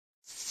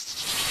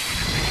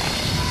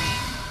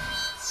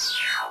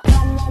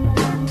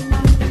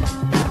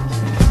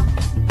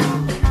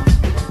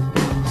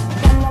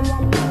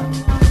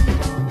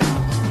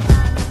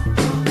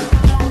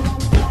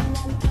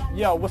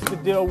what's the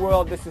deal,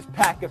 world? This is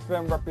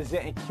PackFM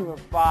representing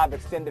Q&5,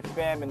 Extended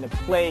Fam, and The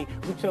Play.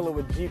 We chilling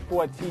with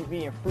G4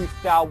 TV and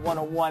Freestyle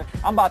 101.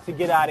 I'm about to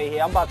get out of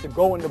here. I'm about to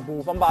go in the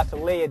booth. I'm about to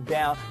lay it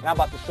down, and I'm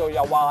about to show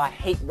y'all why I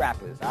hate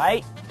rappers, all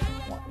right?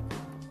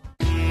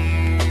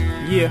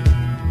 Yeah.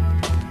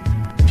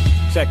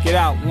 Check it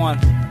out. One,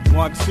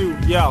 two,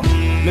 yo.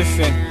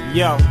 Listen,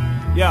 yo,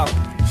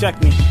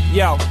 check me,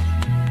 yo.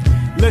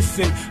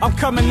 Listen, I'm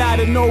coming out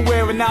of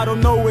nowhere and I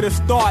don't know where to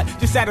start.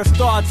 Just add a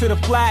star to the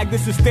flag,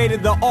 this is state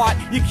of the art.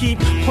 You keep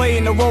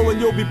playing the role and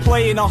you'll be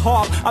playing a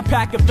harp. I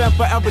PackFM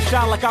forever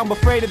shine like I'm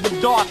afraid of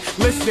the dark.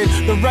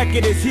 Listen, the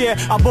record is here,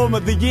 album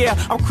of the year.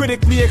 I'm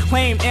critically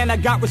acclaimed and I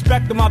got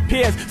respect of my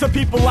peers. Some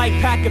people like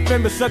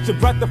PackFM is such a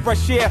breath of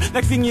fresh air.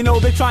 Next thing you know,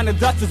 they're trying to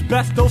dust his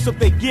best dose of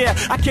their gear.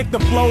 I kick the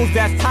flows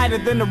that's tighter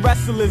than the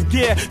wrestler's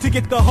gear to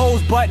get the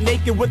hoes butt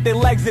naked with their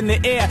legs in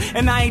the air.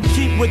 And I ain't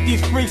cheap with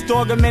these freaks,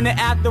 dog. A minute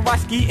after I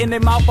ski in their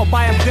mouth, I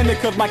buy them dinner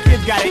cause my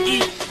kids gotta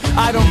eat.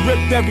 I done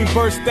ripped every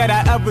verse that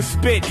I ever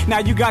spit. Now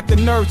you got the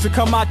nerve to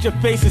come out your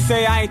face and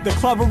say I ain't the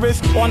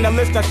cleverest. On the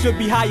list I should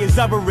be high as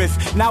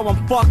Everest. Now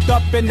I'm fucked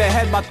up in the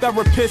head, my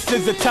therapist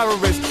is a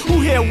terrorist.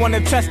 Who here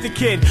wanna test a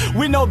kid?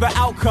 We know the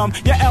outcome.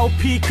 Your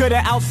LP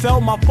coulda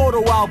outsell my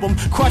photo album,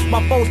 crush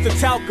my foes to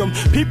talcum.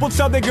 People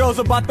tell their girls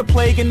about the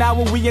plague, and now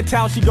when we in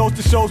town she goes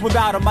to shows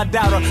without them. I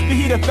doubt her. The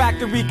Heater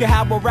Factory can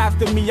have more raps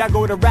than me. I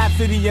go to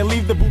Rhapsody and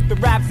leave the booth to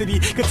Rhapsody.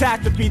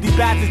 Catastrophe, these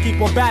bastards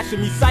keep on bashing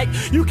me. Psych,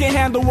 you can't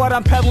handle what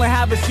I'm peddling.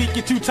 Have a seat,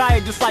 you're too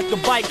tired just like the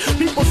bike.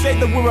 People say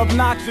that we're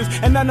obnoxious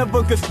and none of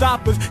them can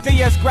stop us.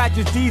 JS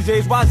scratches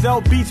DJs,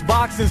 Rozelle beats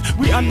boxers.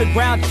 We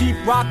underground chief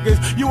rockers.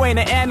 You ain't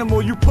an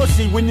animal, you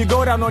pussy. When you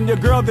go down on your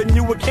girl, then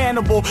you a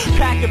cannibal.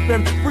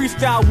 PackFM,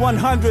 Freestyle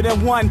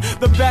 101.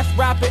 The best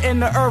rapper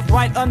in the earth,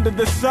 right under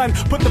the sun.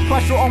 Put the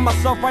pressure on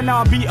myself right now,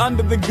 I'll be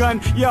under the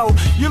gun. Yo,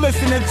 you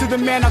listening to the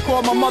man I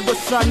call my mother's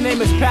son.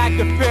 Name is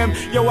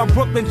PackFM. Yo, I'm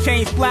Brooklyn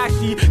chain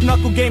flashy.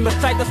 Knuckle game is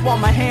tight, that's why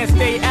my hands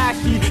stay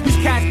ashy. These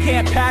cats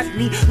can't pass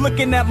me.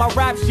 Looking at my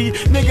rap sheet,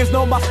 niggas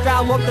know my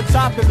style off the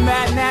top is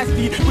mad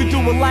nasty. We do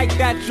it like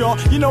that, y'all.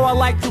 You know I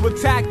like to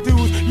attack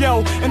dudes,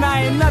 yo. And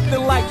I ain't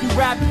nothing like you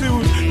rap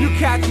dudes. You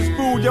cats is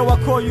food, yo.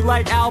 I call you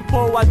like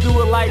Alpo. I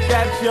do it like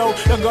that, yo.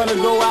 You're gonna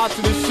go out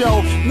to the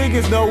show.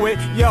 Niggas know it,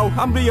 yo.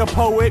 I'm be a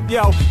poet,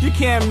 yo. You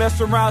can't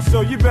mess around, so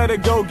you better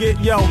go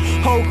get, yo.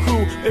 Whole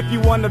crew, if you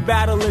want to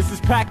battle this,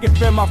 is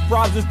PackFM. My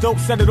frauds is dope,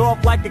 set it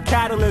off like a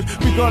catalyst.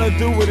 We gonna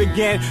do it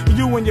again.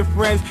 You and your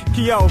friends,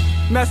 yo.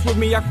 Mess with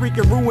me, I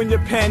freaking ruin your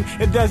pen.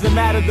 It doesn't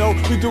matter though,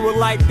 we do it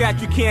like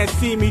that. You can't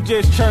see me,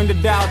 just turn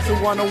it down to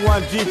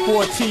 101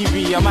 G4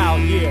 TV. I'm out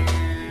here.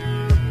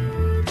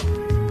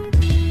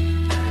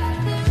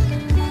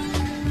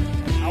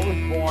 I was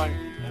born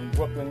in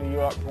Brooklyn, New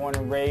York, born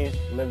and raised,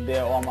 lived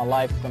there all my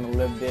life, gonna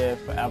live there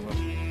forever.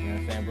 You know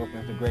what I'm saying?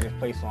 Brooklyn's the greatest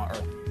place on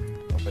earth.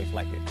 No place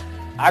like it.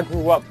 I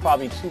grew up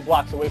probably 2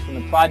 blocks away from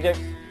the projects,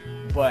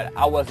 but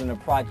I wasn't a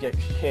project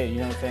kid, you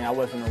know what I'm saying? I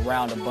wasn't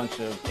around a bunch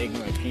of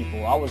ignorant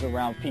people. I was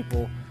around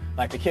people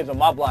like the kids on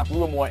my block. We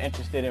were more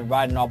interested in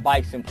riding our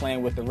bikes and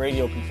playing with the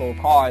radio-controlled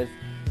cars,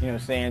 you know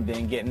what I'm saying,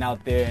 than getting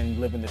out there and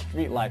living the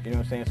street life, you know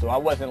what I'm saying? So I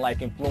wasn't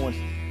like influenced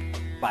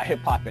by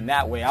hip-hop in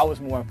that way. I was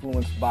more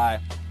influenced by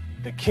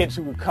the kids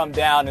who would come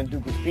down and do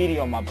graffiti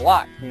on my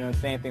block, you know what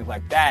I'm saying, things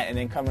like that, and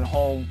then coming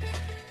home,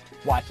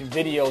 watching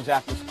videos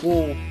after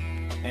school,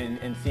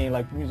 and seeing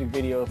like music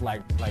videos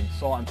like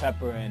Salt and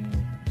Pepper and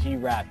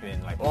G-Rap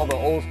and like all the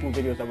old school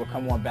videos that would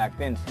come on back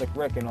then, Slick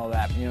Rick and all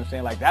that, you know what I'm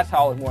saying? Like that's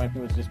how I was more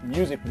influenced just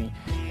musically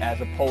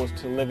as opposed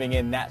to living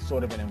in that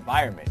sort of an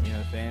environment, you know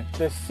what I'm saying?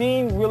 The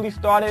scene really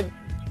started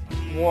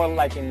more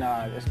like in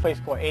this place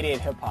called 88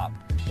 Hip Hop.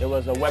 It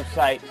was a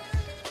website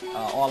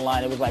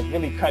online. It was like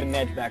really cutting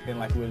edge back then,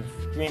 like it was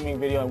streaming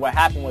video, and what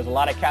happened was a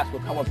lot of cats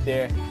would come up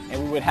there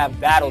and we would have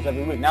battles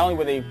every week. Not only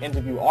would they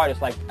interview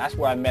artists, like that's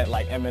where I met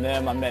like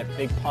Eminem, I met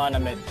Big Pun, I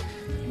met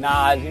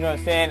Nas, you know what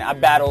I'm saying? I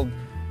battled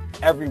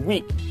every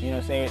week, you know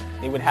what I'm saying?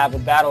 They would have a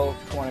battle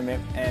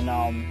tournament,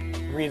 and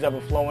Breeze of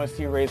Influence,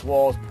 T-Rays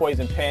Walls,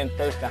 Poison Pen,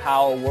 Thirst to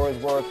Howl,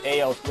 Wordsworth,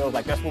 AL Skills,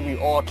 like that's where we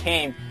all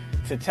came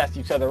to test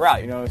each other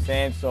out, you know what I'm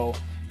saying? So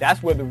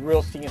that's where the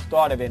real scene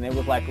started, and it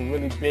was like a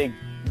really big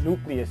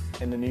nucleus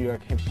in the New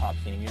York hip-hop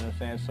scene, you know what I'm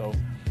saying? So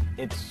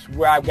it's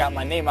where I got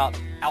my name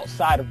out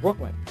outside of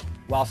Brooklyn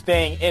while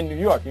staying in New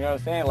York, you know what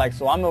I'm saying? Like,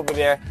 so I'm over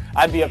there,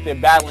 I'd be up there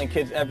battling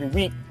kids every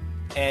week,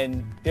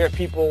 and there are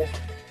people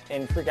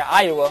in freaking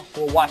Iowa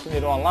who are watching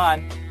it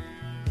online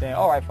saying,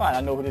 all right, fine,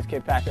 I know who this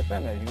kid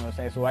PackFM is, you know what I'm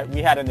saying? So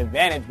we had an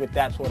advantage with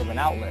that sort of an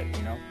outlet,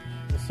 you know?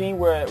 The scene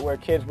where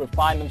kids would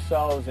find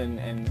themselves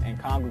and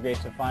congregate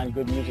to find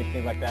good music,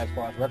 things like that, as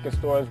far as record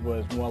stores,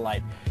 was more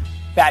like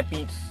Fat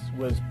Beats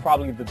was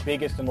probably the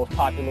biggest and most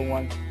popular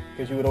one,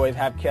 because you would always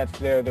have cats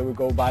there that would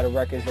go buy the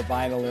records, the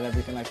vinyl and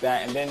everything like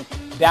that. And then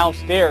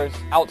downstairs,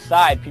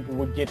 outside, people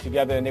would get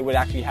together and they would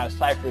actually have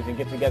ciphers and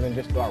get together and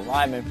just start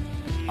rhyming.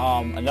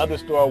 Another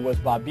store was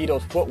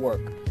Bobito's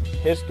Footwork,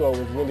 his store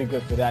was really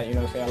good for that, you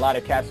know what I'm saying? A lot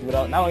of cats would,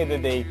 not only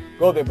did they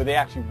go there, but they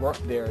actually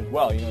worked there as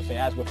well, you know what I'm saying?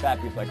 As with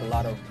Fat Beats, like a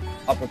lot of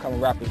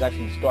up-and-coming rappers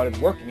actually started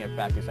working at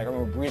Fat Beats. Like I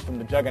remember Breeze from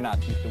the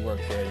Juggernauts used to work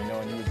there, you know,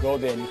 and you would go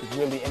there and you could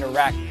really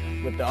interact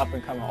with the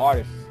up-and-coming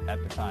artists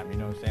at the time, you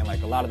know what I'm saying?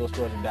 Like a lot of those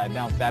stores have died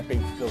down. Fat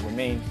Beats still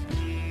remains.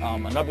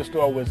 Another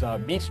store was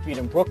Beach Street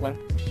in Brooklyn,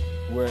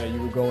 where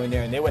you would go in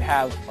there and they would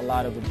have a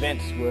lot of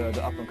events where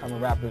the up-and-coming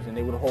rappers, and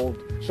they would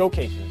hold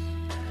showcases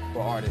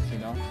for artists, you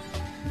know.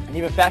 And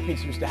even Fat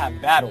Beats used to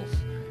have battles.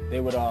 They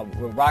would,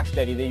 with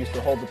Rocksteady, they used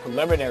to hold the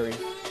preliminaries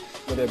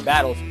for their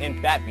battles in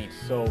Fat Beats.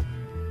 So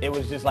it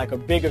was just like a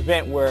big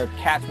event where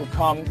cats would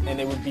come and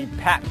they would be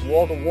packed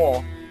wall to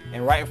wall,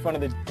 and right in front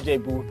of the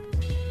DJ booth,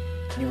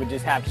 you would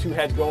just have two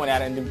heads going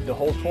at it, and the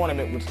whole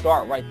tournament would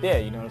start right there,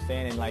 you know what I'm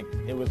saying? And like,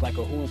 it was like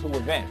a who's who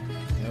event,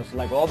 you know? So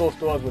like all those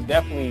stores were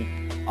definitely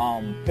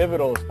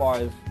pivotal as far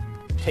as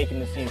taking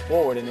the scene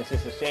forward, and it's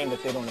just a shame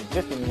that they don't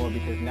exist anymore,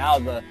 because now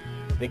the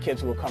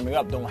kids who are coming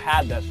up don't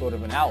have that sort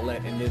of an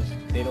outlet, and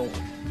they don't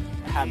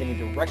have any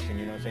direction,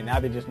 you know what I'm saying? Now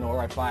they just know, all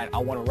right, fine, I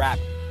want to rap,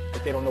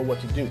 but they don't know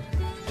what to do.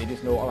 They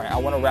just know, all right, I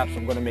want to rap, so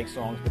I'm going to make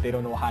songs, but they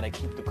don't know how to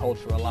keep the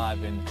culture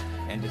alive and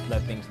just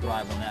let things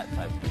thrive on that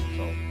type of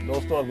thing. So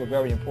those stores were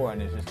very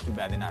important. It's just too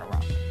bad they're not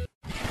around.